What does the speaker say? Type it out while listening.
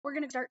we're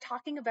going to start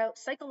talking about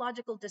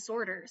psychological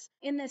disorders.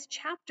 In this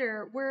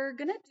chapter, we're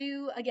going to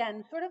do,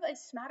 again, sort of a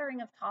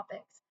smattering of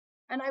topics.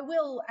 And I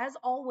will, as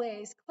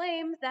always,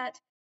 claim that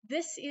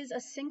this is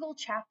a single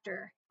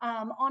chapter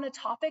on a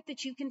topic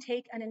that you can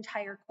take an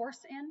entire course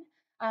in.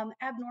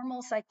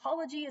 Abnormal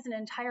psychology is an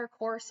entire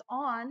course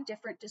on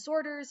different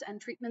disorders and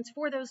treatments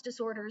for those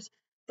disorders,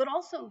 but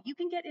also you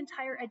can get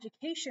entire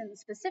education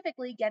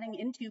specifically getting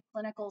into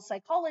clinical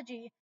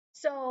psychology.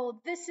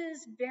 So this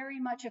is very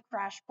much a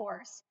crash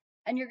course.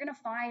 And you're going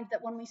to find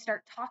that when we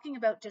start talking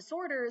about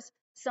disorders,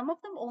 some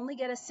of them only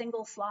get a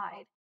single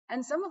slide,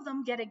 and some of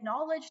them get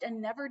acknowledged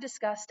and never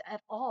discussed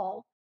at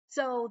all.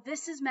 So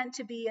this is meant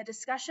to be a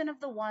discussion of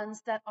the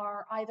ones that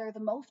are either the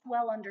most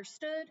well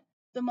understood,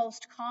 the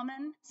most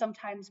common,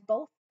 sometimes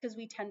both, because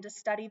we tend to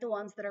study the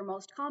ones that are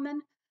most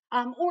common,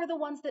 or the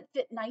ones that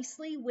fit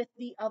nicely with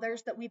the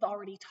others that we've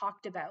already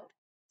talked about.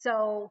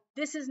 So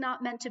this is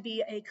not meant to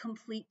be a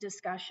complete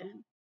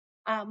discussion.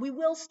 We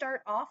will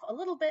start off a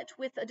little bit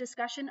with a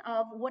discussion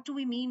of what do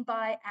we mean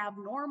by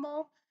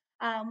abnormal.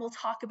 We'll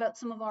talk about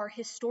some of our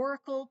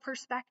historical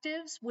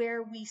perspectives,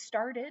 where we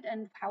started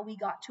and how we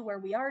got to where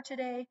we are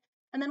today.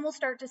 And then we'll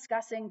start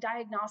discussing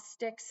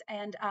diagnostics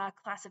and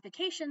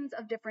classifications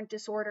of different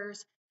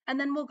disorders. And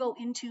then we'll go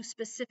into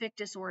specific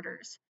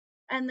disorders.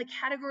 And the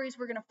categories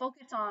we're going to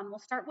focus on, we'll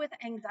start with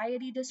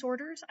anxiety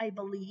disorders, I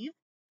believe.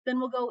 Then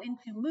we'll go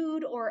into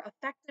mood or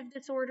affective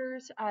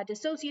disorders,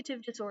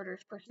 dissociative disorders,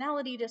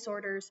 personality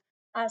disorders,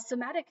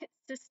 somatic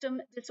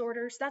system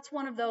disorders. That's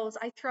one of those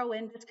I throw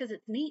in just because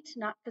it's neat,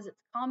 not because it's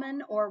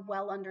common or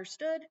well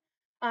understood.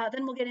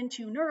 Then we'll get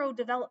into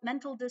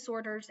neurodevelopmental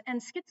disorders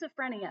and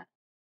schizophrenia.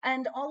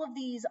 And all of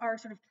these are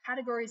sort of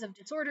categories of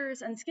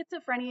disorders, and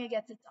schizophrenia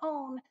gets its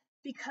own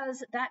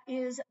because that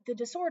is the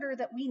disorder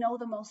that we know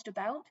the most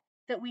about,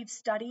 that we've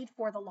studied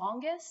for the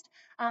longest,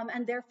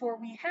 and therefore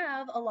we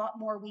have a lot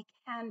more we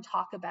can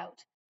talk about.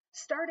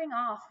 Starting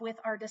off with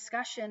our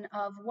discussion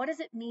of what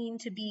does it mean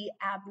to be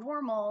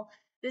abnormal,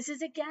 this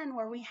is again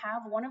where we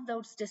have one of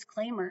those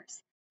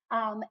disclaimers.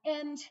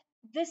 And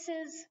this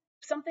is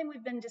something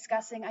we've been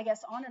discussing, I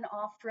guess, on and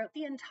off throughout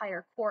the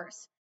entire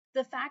course.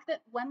 The fact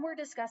that when we're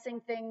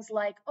discussing things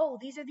like, oh,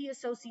 these are the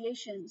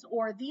associations,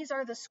 or these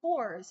are the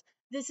scores,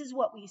 this is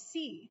what we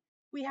see,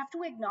 we have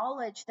to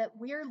acknowledge that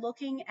we're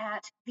looking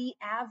at the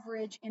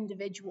average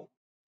individual.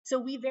 So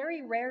we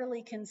very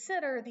rarely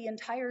consider the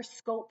entire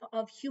scope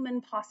of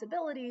human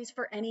possibilities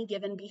for any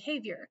given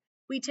behavior.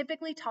 We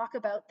typically talk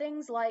about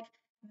things like,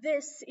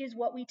 this is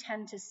what we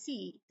tend to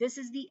see. This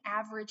is the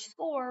average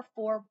score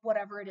for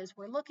whatever it is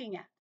we're looking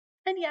at.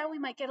 And yeah, we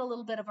might get a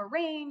little bit of a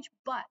range,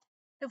 but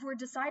if we're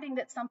deciding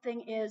that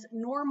something is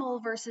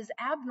normal versus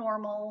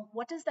abnormal,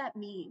 what does that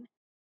mean?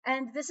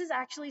 And this is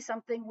actually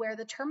something where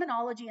the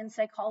terminology in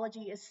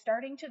psychology is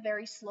starting to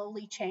very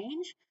slowly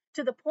change,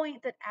 to the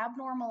point that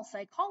abnormal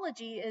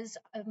psychology is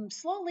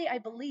slowly, I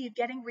believe,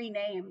 getting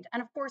renamed.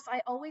 And of course,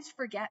 I always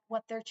forget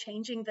what they're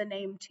changing the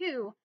name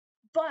to,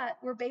 but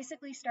we're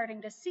basically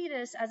starting to see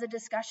this as a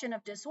discussion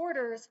of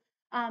disorders,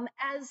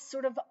 as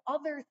sort of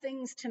other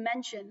things to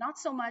mention, not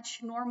so much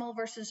normal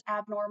versus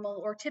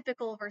abnormal or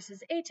typical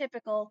versus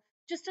atypical,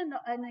 just an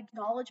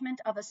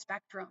acknowledgement of a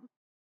spectrum.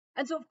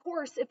 And so, of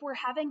course, if we're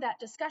having that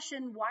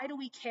discussion, why do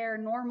we care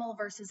normal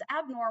versus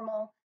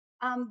abnormal?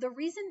 The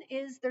reason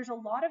is there's a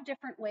lot of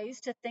different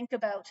ways to think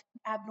about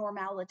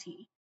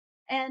abnormality.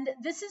 And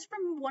this is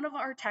from one of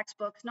our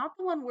textbooks, not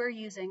the one we're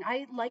using.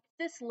 I like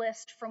this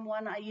list from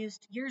one I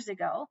used years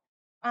ago.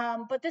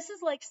 But this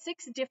is like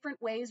 6 different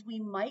ways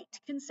we might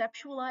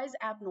conceptualize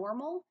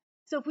abnormal.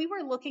 So if we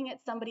were looking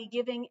at somebody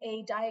giving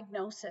a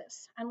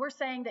diagnosis and we're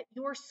saying that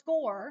your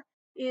score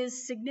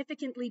is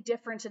significantly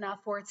different enough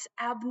or it's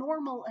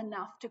abnormal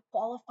enough to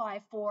qualify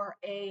for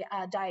a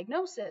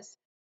diagnosis,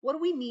 what do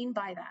we mean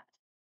by that?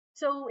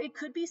 So it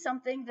could be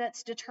something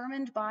that's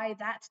determined by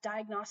that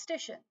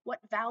diagnostician. What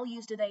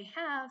values do they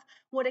have?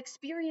 What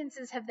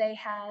experiences have they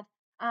had?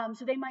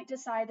 So they might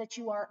decide that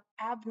you are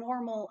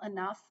abnormal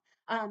enough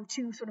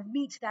to sort of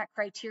meet that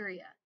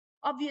criteria.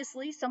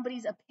 Obviously,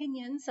 somebody's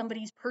opinion,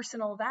 somebody's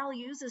personal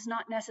values is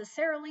not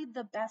necessarily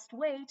the best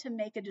way to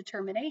make a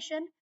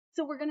determination.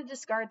 So we're going to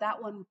discard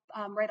that one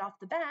right off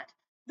the bat,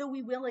 though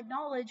we will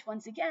acknowledge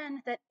once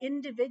again that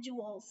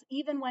individuals,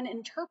 even when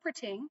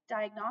interpreting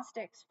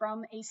diagnostics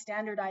from a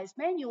standardized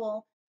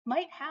manual,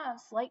 might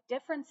have slight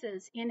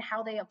differences in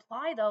how they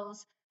apply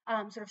those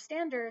sort of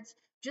standards,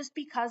 just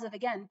because of,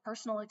 again,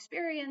 personal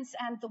experience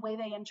and the way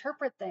they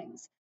interpret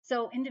things.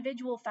 So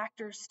individual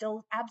factors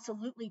still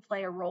absolutely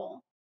play a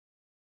role.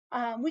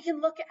 We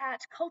can look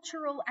at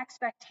cultural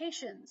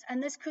expectations,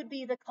 and this could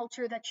be the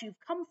culture that you've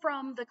come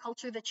from, the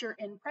culture that you're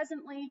in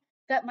presently.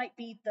 That might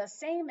be the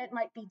same, it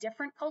might be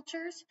different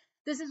cultures.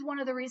 This is one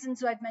of the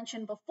reasons I've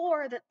mentioned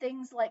before that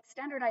things like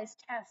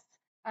standardized tests,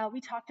 we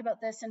talked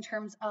about this in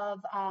terms of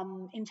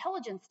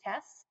intelligence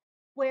tests,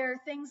 where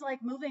things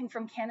like moving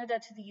from Canada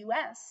to the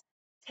US,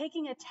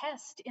 taking a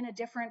test in a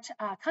different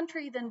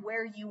country than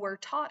where you were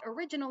taught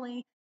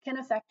originally can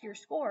affect your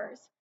scores.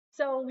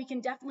 So we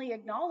can definitely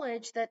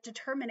acknowledge that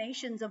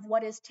determinations of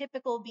what is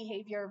typical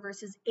behavior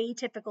versus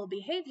atypical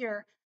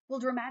behavior will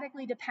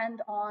dramatically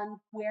depend on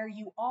where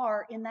you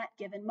are in that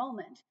given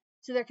moment.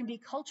 So there can be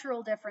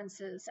cultural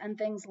differences and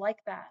things like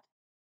that.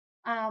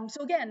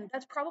 So again,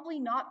 that's probably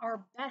not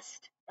our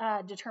best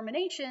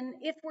determination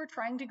if we're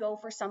trying to go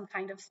for some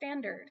kind of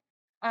standard.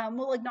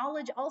 We'll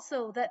acknowledge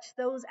also that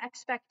those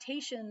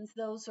expectations,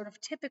 those sort of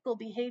typical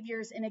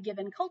behaviors in a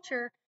given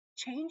culture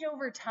change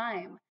over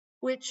time,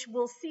 which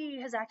we'll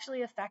see has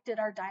actually affected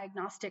our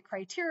diagnostic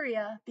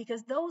criteria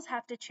because those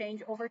have to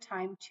change over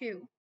time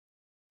too.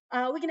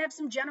 We can have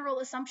some general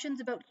assumptions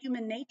about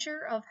human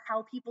nature of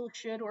how people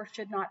should or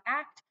should not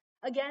act.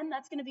 Again,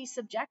 that's going to be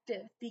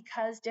subjective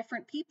because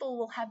different people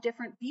will have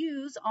different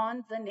views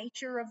on the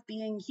nature of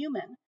being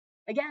human.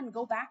 Again,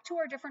 go back to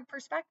our different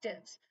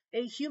perspectives.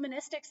 A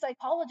humanistic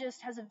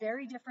psychologist has a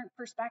very different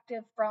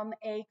perspective from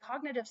a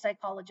cognitive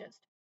psychologist,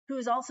 who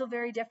is also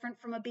very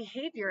different from a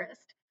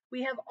behaviorist.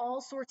 We have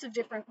all sorts of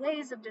different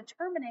ways of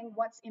determining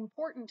what's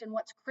important and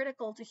what's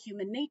critical to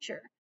human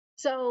nature.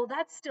 So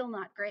that's still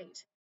not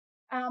great.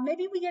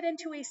 Maybe we get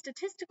into a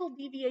statistical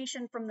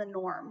deviation from the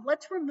norm.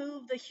 Let's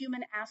remove the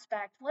human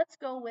aspect. Let's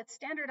go with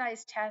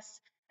standardized tests.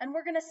 And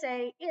we're going to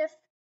say if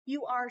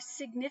you are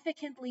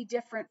significantly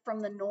different from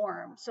the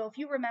norm. So if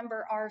you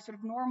remember our sort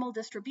of normal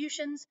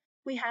distributions,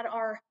 we had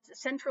our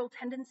central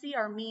tendency,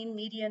 our mean,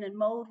 median, and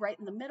mode right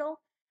in the middle.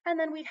 And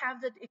then we'd have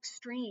the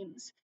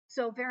extremes.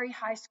 So very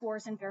high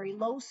scores and very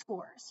low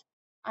scores.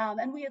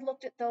 And we had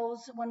looked at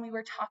those when we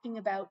were talking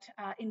about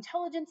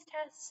intelligence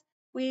tests.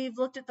 We've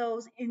looked at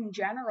those in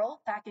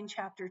general back in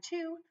chapter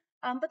 2,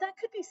 but that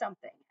could be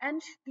something.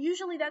 And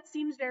usually that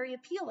seems very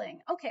appealing.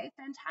 Okay,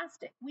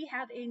 fantastic. We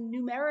have a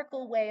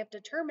numerical way of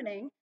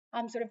determining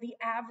sort of the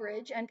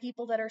average and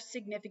people that are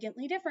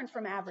significantly different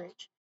from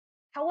average.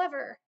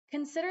 However,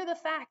 consider the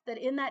fact that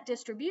in that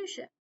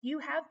distribution, you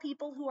have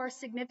people who are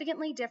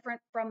significantly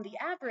different from the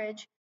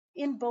average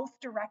in both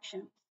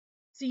directions.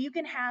 So you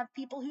can have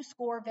people who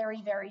score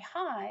very, very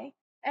high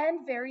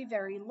and very,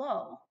 very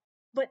low.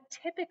 But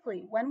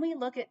typically, when we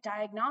look at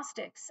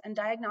diagnostics and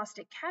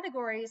diagnostic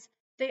categories,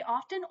 they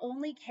often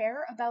only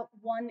care about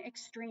one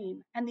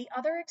extreme, and the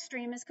other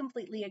extreme is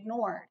completely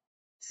ignored.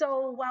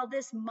 So while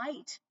this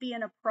might be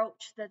an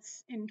approach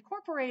that's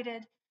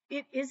incorporated,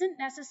 it isn't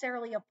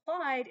necessarily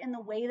applied in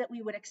the way that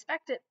we would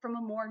expect it from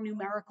a more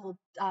numerical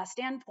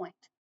standpoint.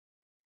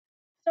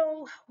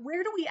 So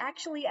where do we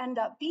actually end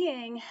up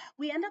being?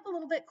 We end up a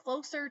little bit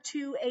closer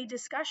to a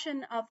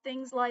discussion of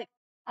things like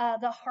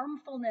the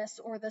harmfulness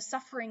or the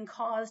suffering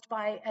caused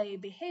by a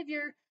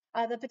behavior,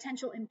 the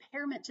potential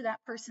impairment to that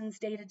person's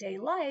day-to-day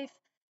life,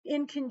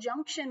 in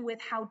conjunction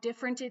with how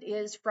different it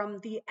is from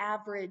the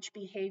average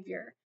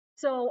behavior.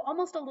 So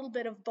almost a little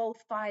bit of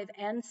both 5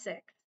 and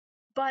 6.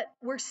 But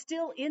we're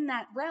still in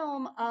that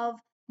realm of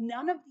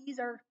none of these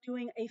are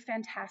doing a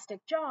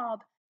fantastic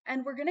job.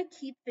 And we're going to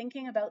keep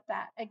thinking about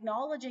that,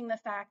 acknowledging the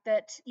fact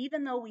that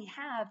even though we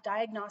have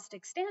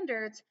diagnostic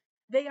standards,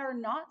 they are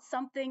not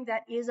something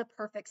that is a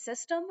perfect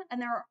system,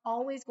 and there are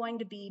always going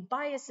to be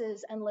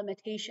biases and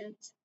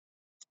limitations.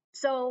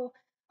 So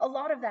a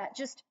lot of that,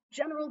 just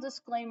general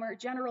disclaimer,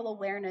 general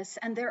awareness,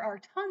 and there are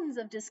tons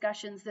of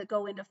discussions that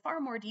go into far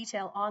more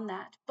detail on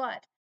that,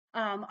 but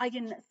I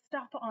can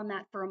stop on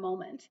that for a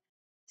moment.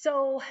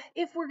 So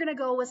if we're going to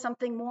go with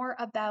something more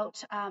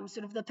about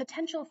sort of the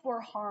potential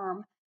for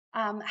harm,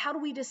 how do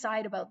we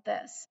decide about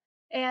this?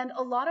 And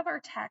a lot of our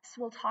texts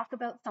will talk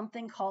about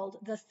something called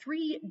the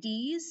 3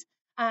 Ds.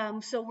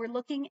 So we're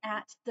looking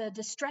at the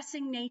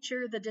distressing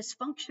nature, the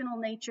dysfunctional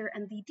nature,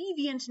 and the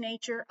deviant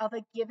nature of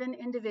a given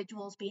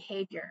individual's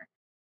behavior.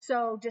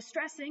 So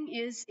distressing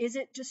is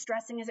it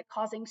distressing? Is it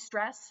causing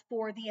stress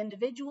for the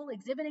individual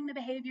exhibiting the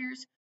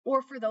behaviors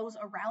or for those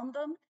around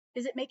them?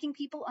 Is it making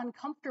people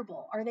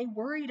uncomfortable? Are they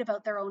worried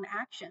about their own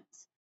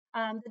actions?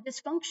 The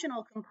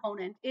dysfunctional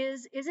component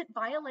is it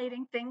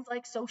violating things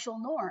like social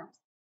norms?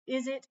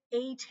 Is it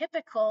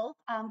atypical,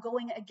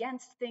 going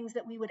against things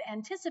that we would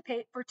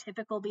anticipate for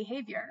typical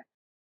behavior?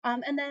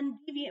 And then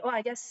deviant, well,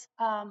 I guess,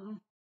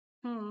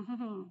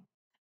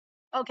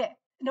 okay,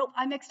 nope,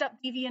 I mixed up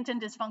deviant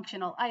and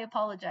dysfunctional. I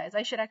apologize.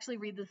 I should actually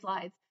read the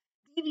slides.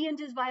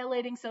 Deviant is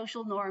violating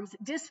social norms.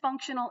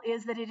 Dysfunctional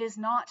is that it is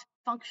not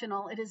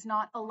functional. It is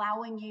not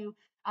allowing you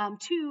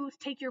to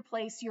take your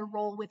place, your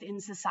role within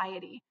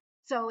society.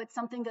 So it's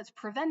something that's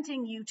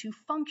preventing you to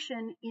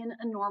function in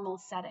a normal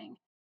setting.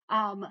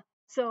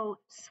 So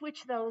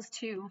switch those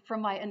two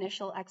from my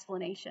initial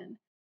explanation.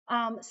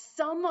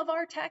 Some of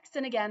our texts,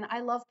 and again, I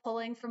love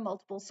pulling from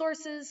multiple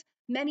sources.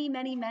 Many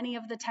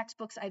of the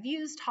textbooks I've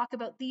used talk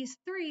about these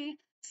 3.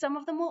 Some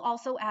of them will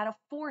also add a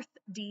 4th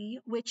D,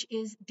 which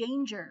is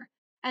danger.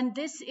 And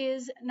this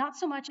is not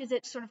so much is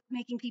it sort of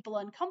making people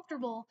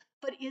uncomfortable,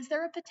 but is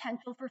there a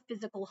potential for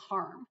physical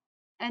harm?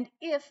 And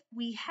if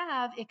we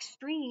have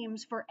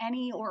extremes for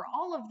any or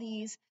all of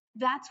these,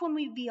 that's when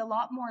we'd be a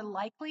lot more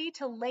likely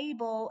to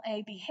label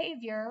a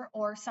behavior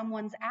or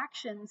someone's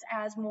actions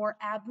as more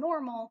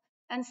abnormal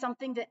and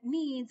something that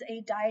needs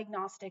a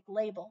diagnostic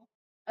label.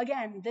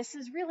 Again, this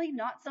is really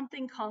not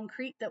something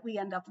concrete that we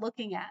end up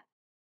looking at.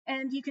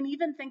 And you can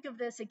even think of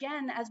this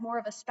again as more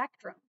of a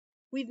spectrum.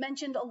 We've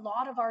mentioned a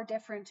lot of our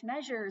different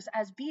measures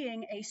as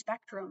being a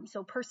spectrum.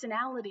 So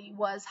personality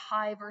was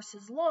high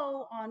versus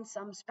low on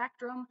some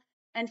spectrum.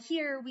 And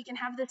here we can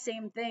have the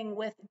same thing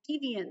with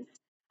deviance.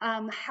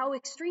 How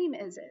extreme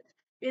is it?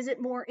 Is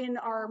it more in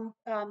our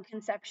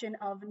conception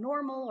of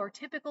normal or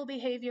typical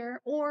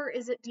behavior, or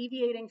is it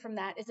deviating from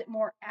that? Is it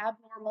more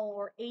abnormal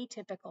or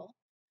atypical?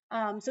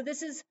 So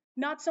this is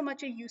not so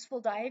much a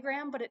useful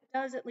diagram, but it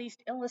does at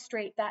least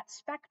illustrate that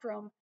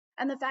spectrum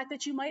and the fact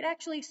that you might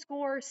actually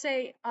score,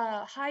 say,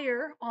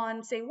 higher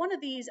on, say, one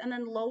of these and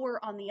then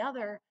lower on the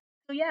other.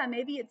 So yeah,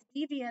 maybe it's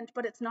deviant,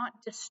 but it's not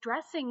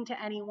distressing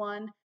to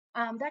anyone.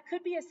 That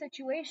could be a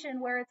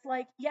situation where it's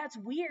like, yeah, it's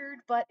weird,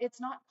 but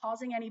it's not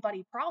causing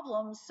anybody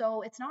problems,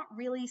 so it's not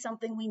really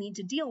something we need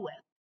to deal with.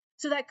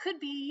 So that could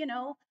be,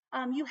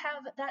 you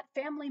have that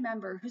family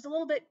member who's a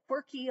little bit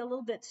quirky, a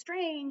little bit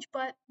strange,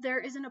 but there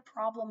isn't a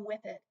problem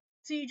with it.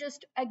 So you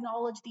just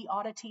acknowledge the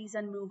oddities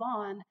and move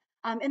on.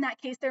 In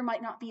that case, there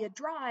might not be a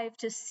drive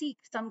to seek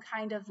some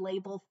kind of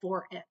label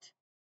for it.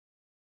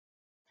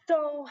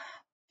 So,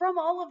 from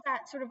all of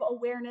that sort of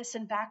awareness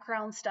and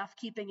background stuff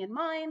keeping in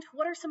mind,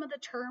 what are some of the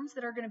terms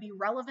that are going to be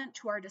relevant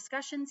to our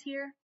discussions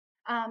here?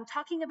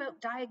 Talking about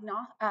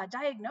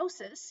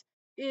diagnosis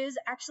is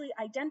actually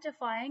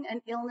identifying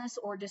an illness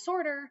or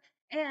disorder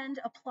and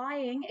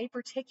applying a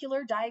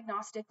particular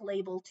diagnostic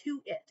label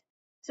to it.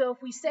 So,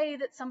 if we say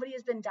that somebody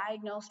has been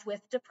diagnosed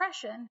with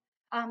depression,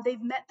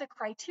 they've met the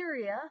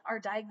criteria, our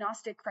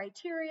diagnostic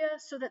criteria,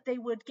 so that they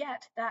would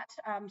get that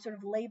sort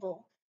of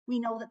label. We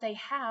know that they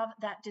have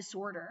that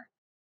disorder.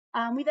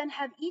 We then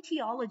have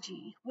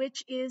etiology,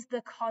 which is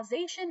the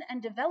causation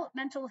and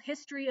developmental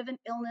history of an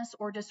illness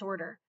or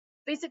disorder.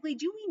 Basically,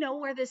 do we know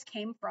where this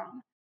came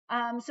from?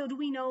 So do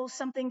we know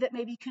something that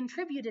maybe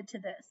contributed to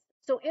this?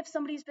 So if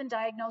somebody's been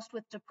diagnosed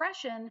with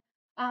depression,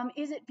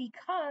 is it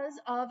because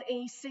of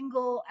a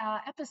single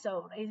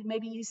episode,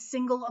 maybe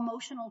single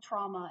emotional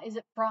trauma? Is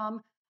it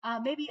from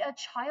maybe a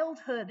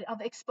childhood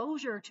of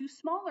exposure to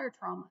smaller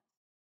traumas?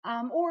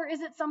 Or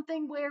is it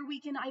something where we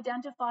can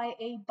identify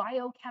a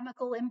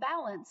biochemical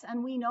imbalance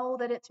and we know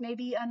that it's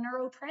maybe a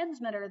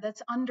neurotransmitter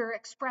that's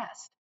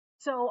underexpressed?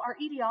 So our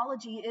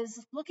etiology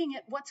is looking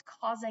at what's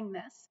causing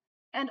this.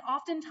 And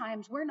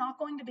oftentimes we're not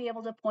going to be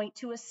able to point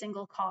to a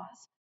single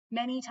cause.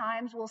 Many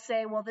times we'll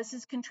say, well, this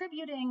is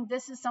contributing,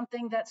 this is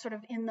something that's sort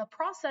of in the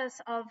process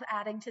of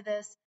adding to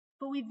this,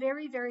 but we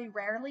very, very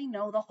rarely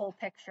know the whole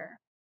picture.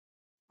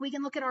 We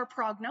can look at our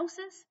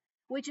prognosis,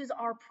 which is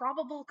our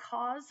probable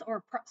cause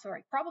or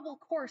probable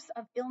course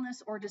of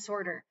illness or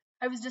disorder.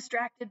 I was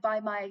distracted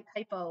by my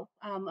typo,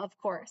 of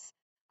course.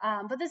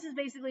 But this is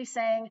basically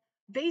saying,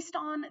 based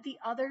on the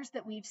others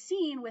that we've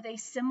seen with a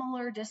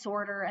similar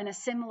disorder and a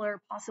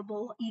similar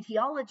possible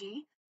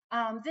etiology,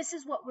 this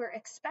is what we're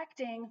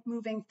expecting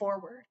moving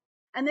forward.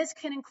 And this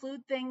can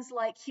include things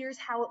like, here's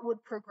how it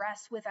would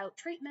progress without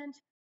treatment,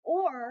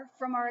 or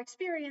from our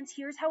experience,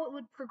 here's how it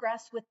would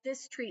progress with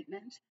this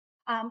treatment.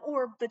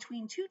 Or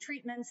between two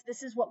treatments,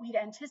 this is what we'd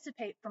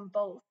anticipate from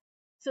both.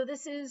 So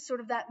this is sort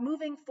of that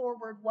moving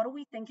forward, what do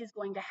we think is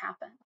going to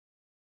happen?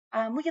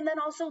 We can then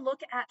also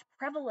look at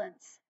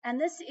prevalence, and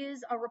this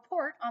is a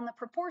report on the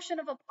proportion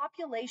of a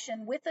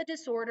population with a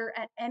disorder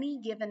at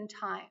any given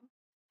time.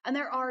 And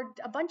there are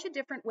a bunch of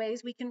different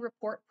ways we can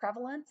report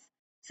prevalence.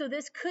 So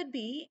this could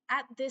be,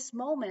 at this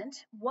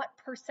moment, what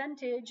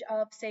percentage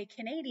of, say,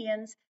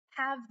 Canadians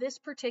have this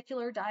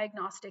particular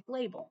diagnostic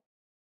label.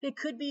 It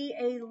could be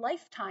a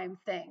lifetime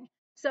thing.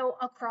 So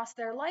across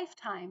their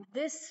lifetime,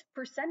 this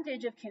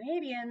percentage of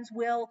Canadians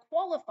will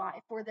qualify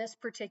for this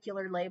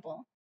particular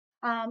label.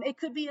 It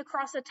could be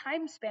across a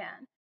time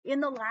span. In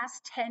the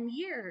last 10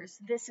 years,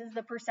 this is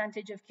the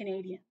percentage of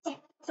Canadians.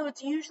 So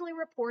it's usually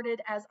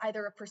reported as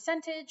either a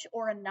percentage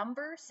or a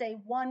number, say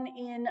 1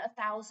 in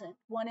 1,000,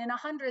 1 in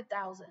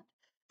 100,000.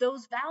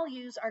 Those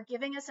values are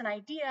giving us an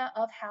idea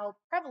of how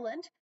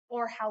prevalent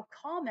or how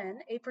common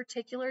a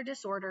particular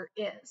disorder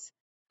is.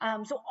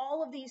 So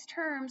all of these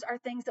terms are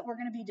things that we're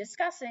going to be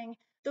discussing,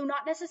 though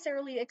not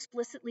necessarily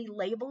explicitly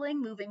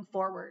labeling moving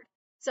forward.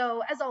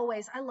 So as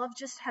always, I love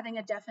just having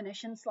a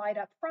definition slide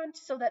up front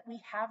so that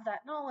we have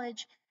that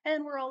knowledge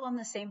and we're all on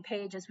the same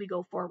page as we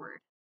go forward.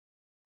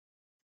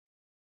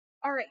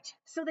 All right,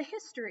 so the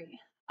history.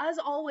 As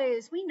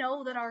always, we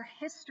know that our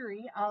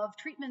history of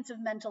treatments of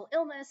mental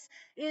illness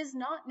is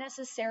not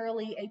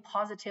necessarily a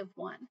positive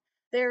one.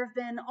 There have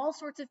been all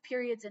sorts of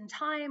periods in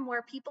time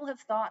where people have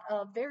thought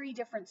of very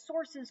different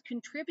sources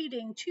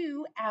contributing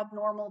to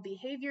abnormal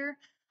behavior.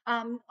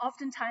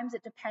 Oftentimes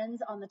it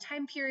depends on the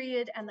time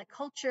period and the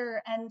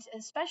culture, and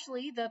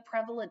especially the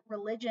prevalent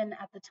religion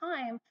at the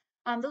time.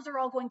 Those are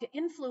all going to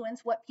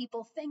influence what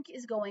people think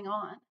is going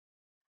on.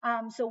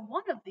 So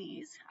one of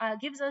these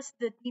gives us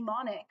the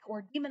demonic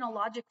or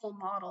demonological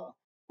model,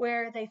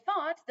 where they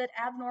thought that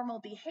abnormal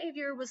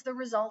behavior was the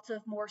result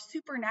of more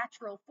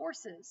supernatural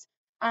forces.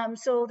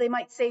 So they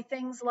might say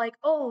things like,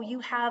 oh, you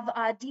have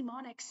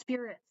demonic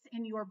spirits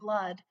in your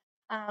blood.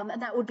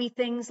 And that would be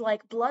things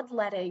like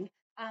bloodletting,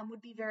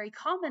 would be very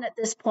common at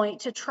this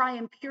point to try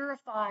and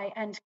purify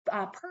and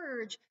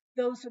purge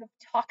those sort of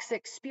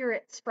toxic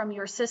spirits from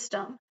your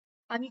system.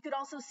 You could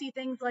also see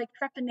things like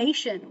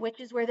trepanation, which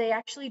is where they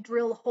actually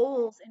drill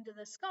holes into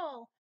the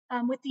skull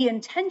with the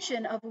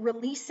intention of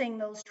releasing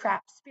those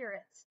trapped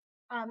spirits.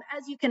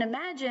 As you can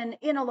imagine,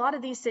 in a lot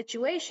of these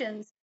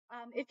situations,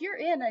 if you're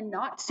in a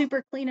not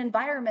super clean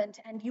environment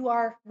and you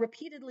are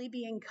repeatedly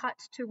being cut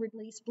to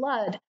release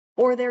blood,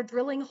 or they're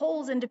drilling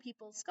holes into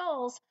people's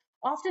skulls,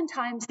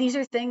 oftentimes these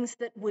are things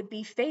that would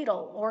be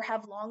fatal or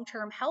have long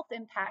term health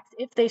impacts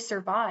if they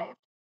survived.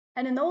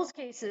 And in those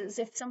cases,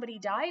 if somebody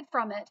died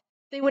from it,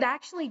 they would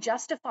actually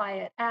justify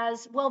it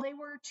as, well, they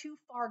were too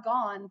far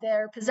gone,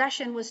 their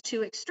possession was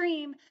too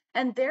extreme,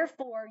 and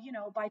therefore,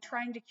 by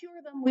trying to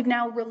cure them, we've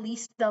now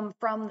released them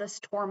from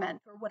this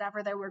torment, or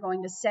whatever they were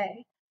going to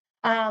say.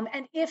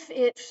 And if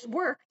it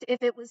worked,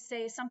 if it was,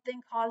 say, something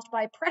caused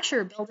by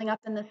pressure building up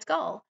in the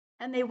skull,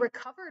 and they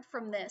recovered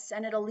from this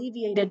and it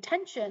alleviated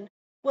tension,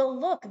 well,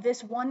 look,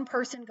 this one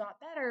person got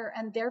better,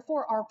 and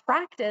therefore our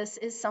practice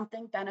is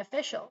something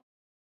beneficial.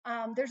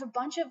 There's a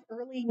bunch of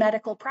early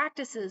medical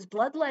practices.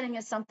 Bloodletting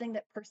is something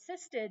that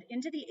persisted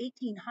into the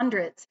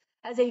 1800s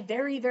as a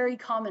very, very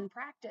common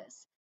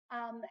practice.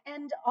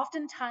 And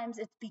oftentimes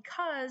it's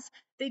because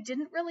they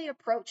didn't really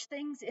approach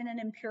things in an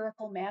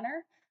empirical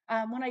manner.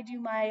 When I do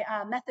my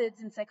methods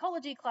in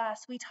psychology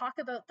class, we talk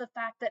about the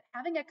fact that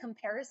having a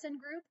comparison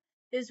group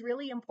is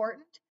really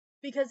important,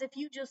 because if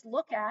you just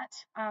look at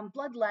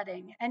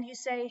bloodletting and you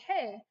say,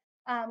 hey,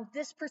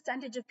 this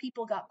percentage of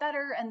people got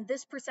better and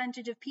this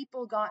percentage of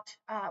people got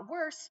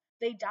worse,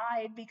 they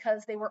died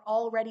because they were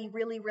already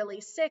really, really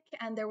sick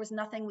and there was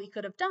nothing we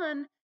could have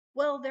done,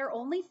 well, they're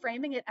only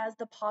framing it as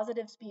the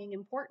positives being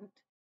important.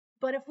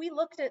 But if we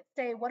looked at,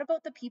 say, what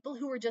about the people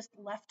who were just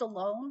left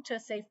alone to,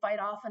 say, fight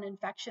off an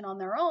infection on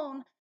their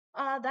own,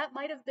 that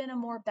might have been a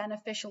more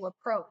beneficial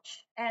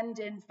approach. And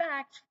in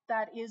fact,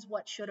 that is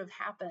what should have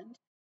happened.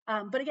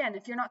 But again,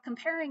 if you're not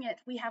comparing it,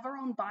 we have our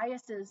own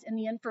biases in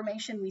the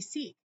information we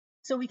seek,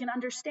 so we can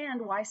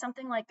understand why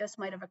something like this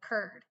might have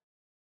occurred.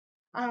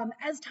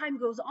 As time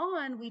goes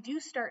on, we do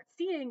start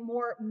seeing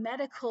more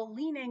medical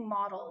leaning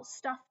models,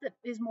 stuff that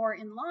is more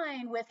in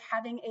line with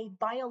having a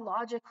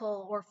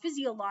biological or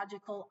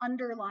physiological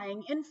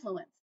underlying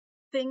influence.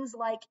 Things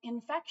like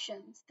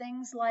infections,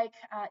 things like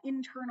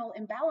internal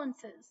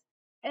imbalances.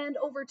 And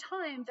over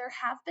time, there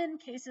have been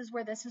cases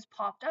where this has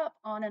popped up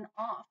on and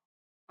off.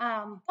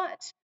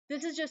 But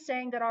this is just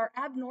saying that our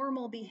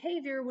abnormal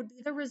behavior would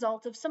be the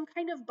result of some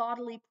kind of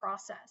bodily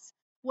process,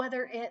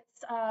 whether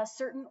it's a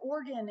certain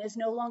organ is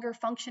no longer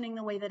functioning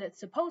the way that it's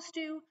supposed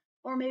to,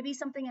 or maybe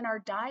something in our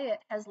diet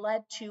has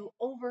led to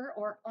over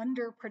or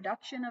under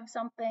production of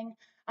something.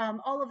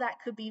 All of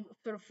that could be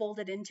sort of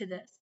folded into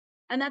this.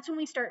 And that's when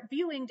we start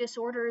viewing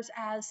disorders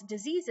as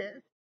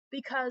diseases,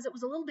 because it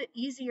was a little bit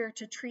easier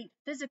to treat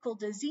physical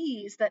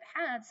disease that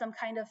had some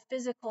kind of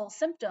physical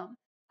symptom.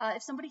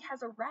 If somebody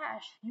has a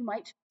rash, you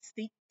might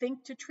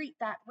think to treat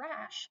that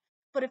rash.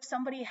 But if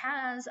somebody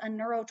has a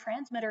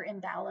neurotransmitter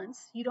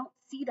imbalance, you don't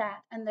see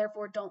that and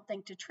therefore don't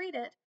think to treat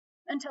it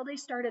until they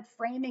started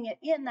framing it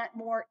in that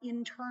more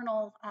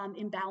internal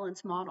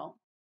imbalance model.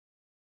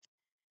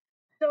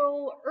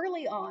 So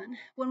early on,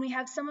 when we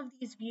have some of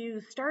these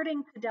views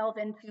starting to delve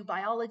into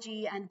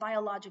biology and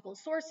biological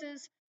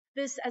sources,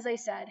 this, as I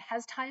said,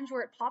 has times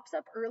where it pops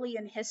up early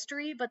in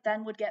history, but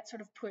then would get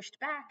sort of pushed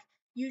back,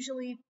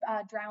 usually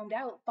drowned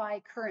out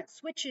by current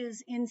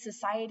switches in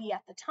society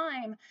at the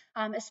time,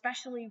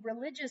 especially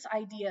religious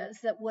ideas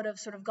that would have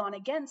sort of gone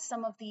against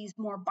some of these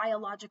more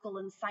biological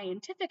and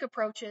scientific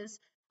approaches.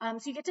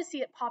 So you get to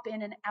see it pop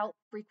in and out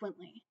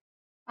frequently.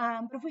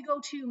 But if we go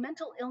to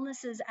mental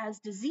illnesses as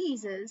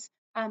diseases,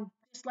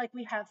 just like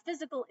we have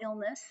physical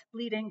illness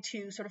leading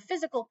to sort of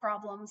physical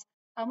problems,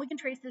 we can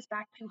trace this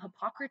back to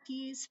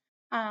Hippocrates.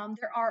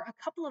 There are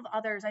a couple of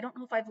others. I don't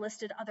know if I've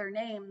listed other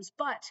names,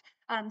 but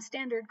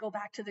standard go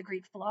back to the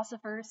Greek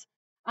philosophers.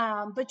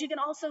 But you can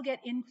also get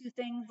into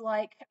things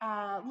like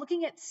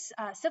looking at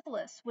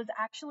syphilis was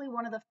actually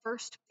one of the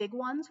first big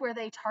ones where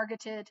they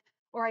targeted,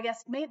 or I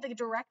guess made the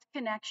direct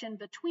connection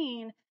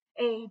between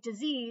a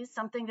disease,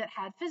 something that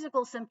had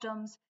physical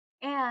symptoms,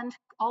 and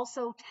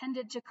also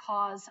tended to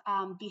cause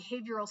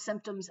behavioral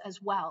symptoms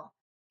as well.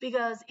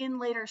 Because in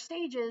later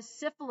stages,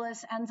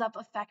 syphilis ends up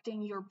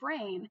affecting your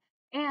brain,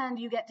 and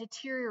you get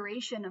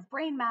deterioration of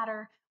brain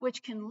matter,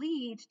 which can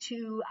lead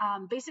to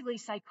basically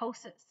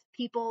psychosis.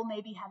 People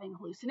may be having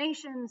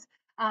hallucinations,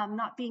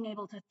 not being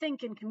able to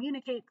think and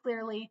communicate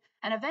clearly,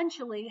 and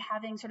eventually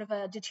having sort of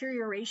a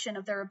deterioration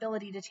of their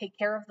ability to take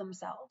care of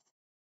themselves.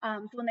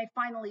 So when they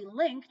finally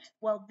linked,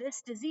 well,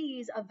 this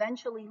disease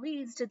eventually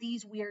leads to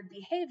these weird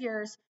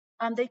behaviors,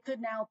 they could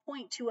now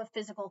point to a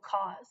physical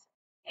cause.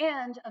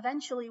 And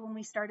eventually, when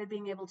we started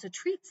being able to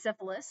treat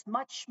syphilis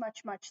much,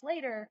 much, much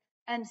later,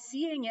 and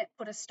seeing it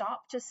put a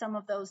stop to some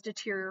of those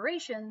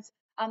deteriorations,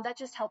 that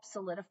just helps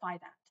solidify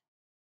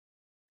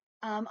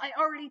that. I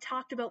already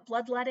talked about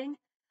bloodletting,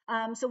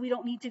 so we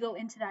don't need to go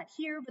into that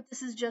here, but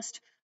this is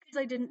just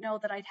I didn't know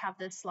that I'd have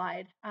this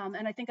slide,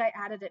 and I think I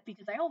added it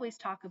because I always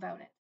talk about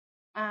it.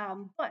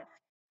 But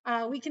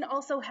we can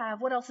also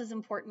have, what else is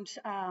important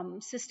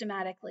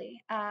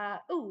systematically?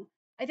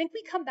 I think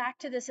we come back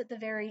to this at the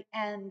very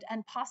end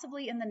and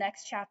possibly in the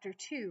next chapter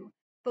too.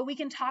 But we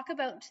can talk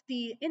about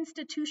the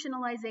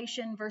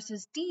institutionalization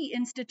versus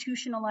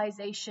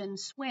deinstitutionalization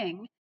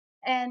swing.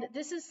 And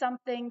this is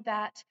something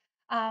that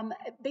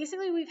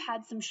basically we've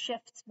had some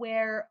shifts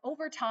where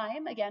over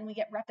time, again, we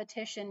get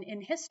repetition in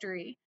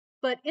history,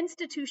 but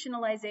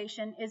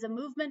institutionalization is a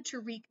movement to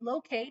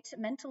relocate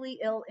mentally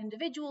ill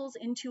individuals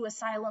into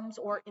asylums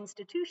or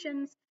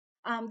institutions.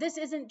 This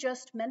isn't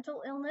just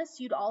mental illness.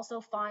 You'd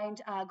also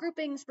find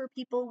groupings for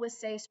people with,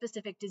 say,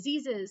 specific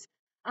diseases.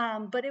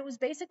 But it was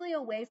basically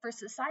a way for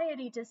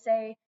society to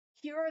say,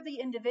 here are the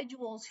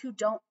individuals who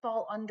don't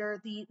fall under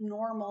the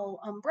normal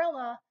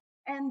umbrella,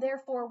 and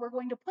therefore we're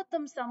going to put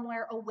them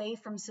somewhere away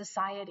from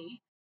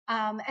society.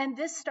 And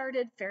this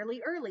started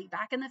fairly early,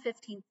 back in the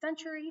 15th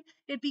century.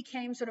 It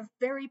became sort of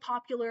very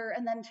popular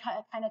and then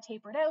kind of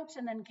tapered out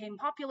and then became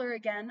popular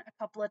again a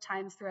couple of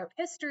times throughout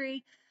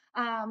history.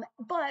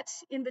 But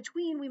in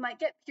between, we might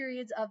get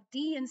periods of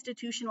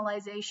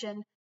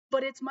deinstitutionalization,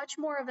 but it's much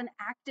more of an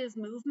active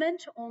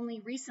movement only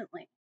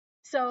recently.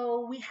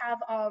 So we have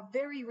a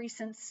very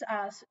recent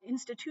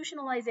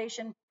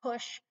institutionalization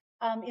push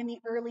in the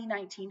early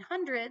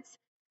 1900s.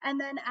 And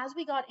then as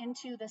we got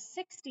into the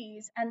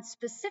 60s, and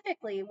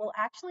specifically, we'll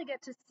actually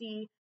get to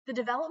see the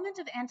development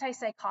of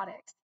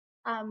antipsychotics.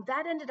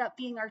 That ended up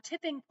being our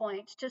tipping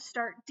point to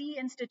start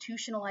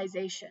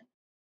deinstitutionalization.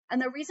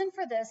 And the reason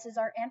for this is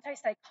our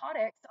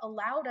antipsychotics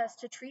allowed us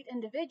to treat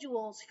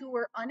individuals who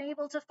were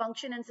unable to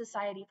function in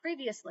society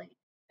previously,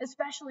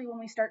 especially when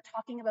we start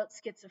talking about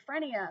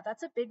schizophrenia.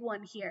 That's a big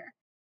one here,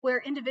 where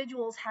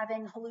individuals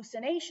having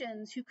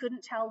hallucinations who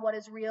couldn't tell what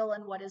is real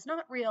and what is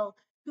not real,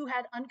 who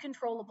had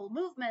uncontrollable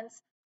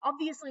movements,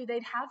 obviously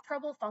they'd have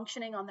trouble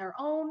functioning on their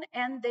own,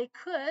 and they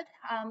could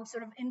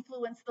sort of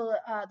influence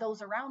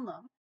those around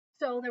them.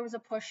 So there was a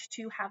push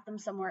to have them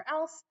somewhere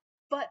else.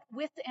 But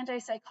with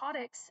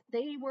antipsychotics,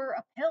 they were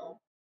a pill,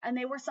 and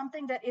they were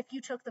something that if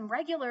you took them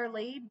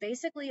regularly,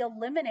 basically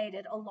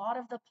eliminated a lot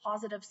of the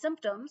positive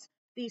symptoms,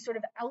 the sort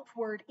of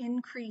outward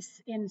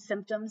increase in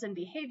symptoms and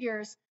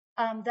behaviors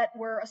that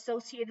were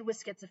associated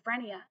with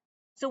schizophrenia.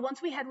 So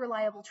once we had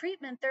reliable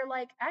treatment, they're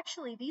like,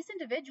 actually, these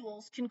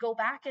individuals can go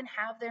back and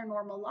have their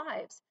normal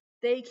lives.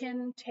 They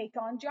can take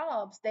on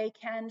jobs. They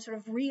can sort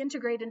of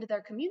reintegrate into their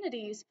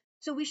communities.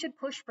 So we should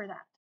push for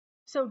that.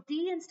 So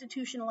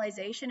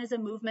deinstitutionalization is a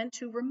movement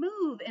to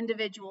remove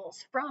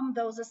individuals from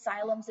those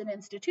asylums and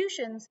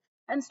institutions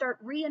and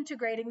start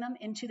reintegrating them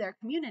into their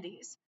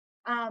communities.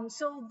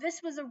 So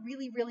this was a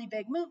really, really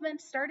big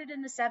movement, started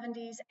in the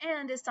 70s,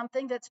 and is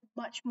something that's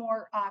much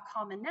more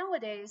common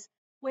nowadays,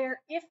 where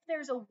if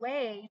there's a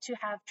way to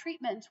have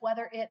treatment,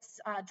 whether it's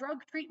drug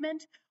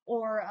treatment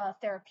or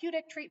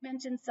therapeutic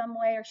treatment in some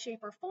way or shape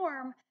or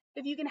form,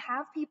 if you can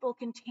have people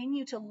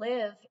continue to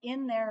live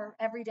in their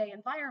everyday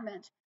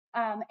environment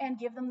and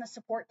give them the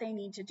support they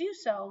need to do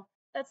so,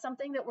 that's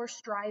something that we're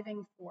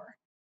striving for.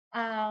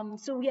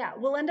 So yeah,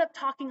 we'll end up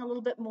talking a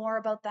little bit more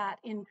about that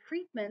in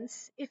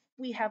treatments if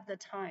we have the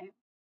time.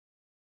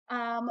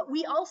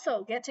 We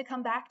also get to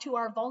come back to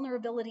our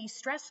vulnerability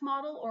stress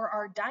model, or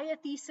our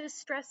diathesis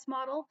stress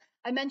model.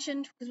 I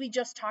mentioned, because we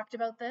just talked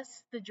about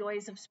this, the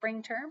joys of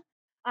spring term.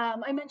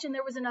 I mentioned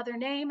there was another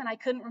name and I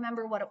couldn't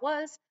remember what it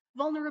was.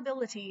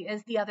 Vulnerability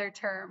is the other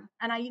term.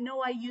 And I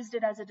know I used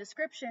it as a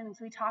description as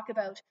we talk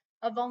about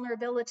a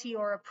vulnerability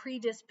or a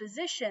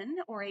predisposition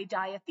or a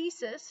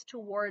diathesis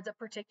towards a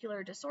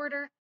particular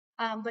disorder.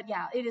 But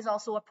yeah, it is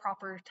also a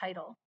proper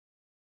title.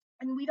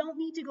 And we don't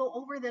need to go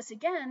over this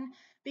again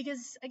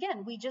because,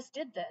 again, we just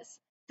did this.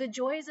 The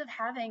joys of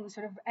having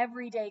sort of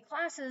everyday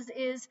classes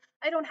is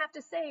I don't have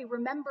to say,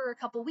 remember a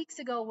couple weeks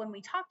ago when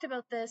we talked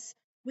about this,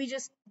 we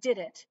just did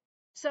it.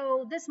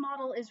 So this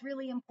model is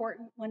really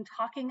important when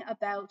talking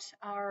about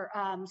our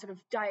sort of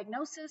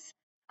diagnosis.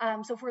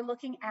 So if we're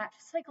looking at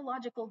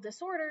psychological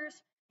disorders,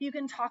 you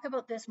can talk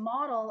about this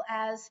model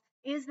as,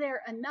 is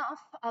there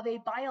enough of a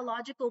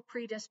biological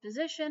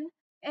predisposition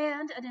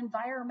and an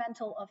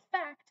environmental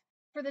effect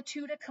for the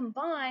two to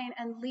combine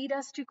and lead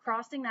us to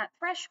crossing that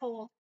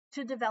threshold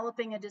to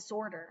developing a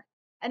disorder?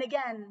 And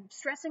again,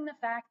 stressing the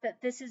fact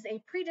that this is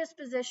a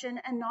predisposition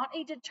and not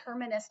a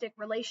deterministic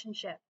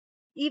relationship.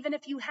 Even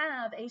if you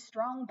have a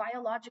strong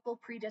biological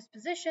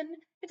predisposition,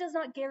 it does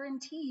not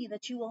guarantee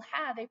that you will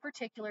have a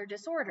particular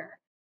disorder.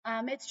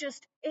 It's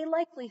just a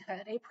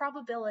likelihood, a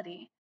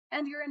probability.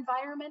 And your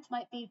environment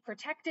might be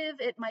protective,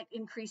 it might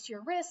increase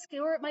your risk,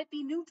 or it might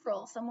be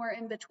neutral, somewhere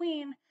in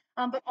between.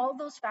 But all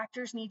those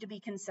factors need to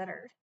be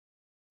considered.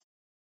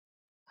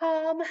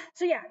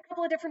 So yeah, a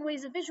couple of different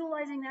ways of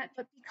visualizing that,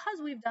 but because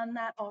we've done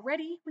that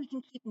already, we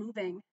can keep moving.